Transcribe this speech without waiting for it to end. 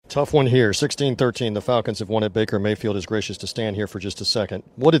Tough one here, 16-13. The Falcons have won it. Baker Mayfield is gracious to stand here for just a second.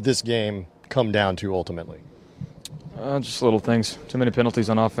 What did this game come down to ultimately? Just little things. Too many penalties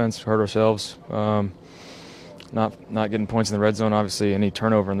on offense. Hurt ourselves. Not getting points in the red zone. Obviously, any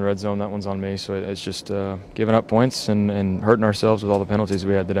turnover in the red zone, that one's on me. So it's just giving up points and hurting ourselves with all the penalties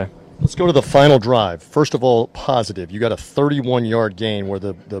we had today. Let's go to the final drive. First of all, positive. You got a 31-yard gain where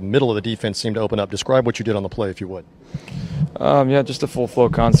the middle of the defense seemed to open up. Describe what you did on the play, if you would. Yeah, just a full flow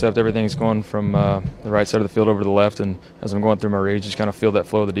concept. Everything's going from the right side of the field over to the left, and as I'm going through my reads, just kind of feel that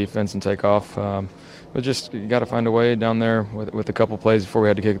flow of the defense and take off. But just you got to find a way down there with a couple plays before we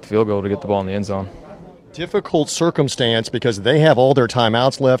had to kick the field goal to get the ball in the end zone. Difficult circumstance because they have all their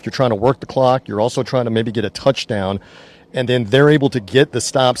timeouts left. You're trying to work the clock. You're also trying to maybe get a touchdown, and then they're able to get the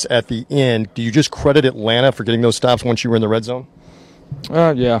stops at the end. Do you just credit Atlanta for getting those stops once you were in the red zone?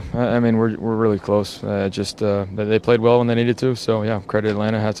 Yeah. I mean, we're really close. They played well when they needed to. So, yeah, credit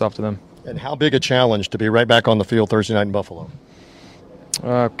Atlanta. Hats off to them. And how big a challenge to be right back on the field Thursday night in Buffalo?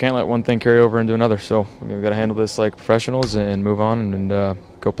 Can't let one thing carry over into another. So we've got to handle this like professionals and move on and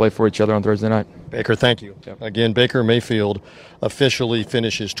go play for each other on Thursday night. Baker, thank you. Yep. Again, Baker Mayfield officially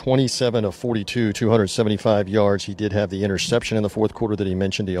finishes 27 of 42, 275 yards. He did have the interception in the fourth quarter that he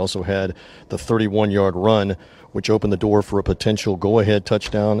mentioned. He also had the 31-yard run, which opened the door for a potential go-ahead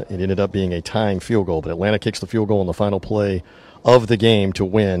touchdown. It ended up being a tying field goal, but Atlanta kicks the field goal on the final play of the game to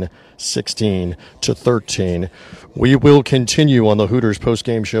win 16-13. We will continue on the Hooters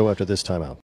post-game show after this timeout.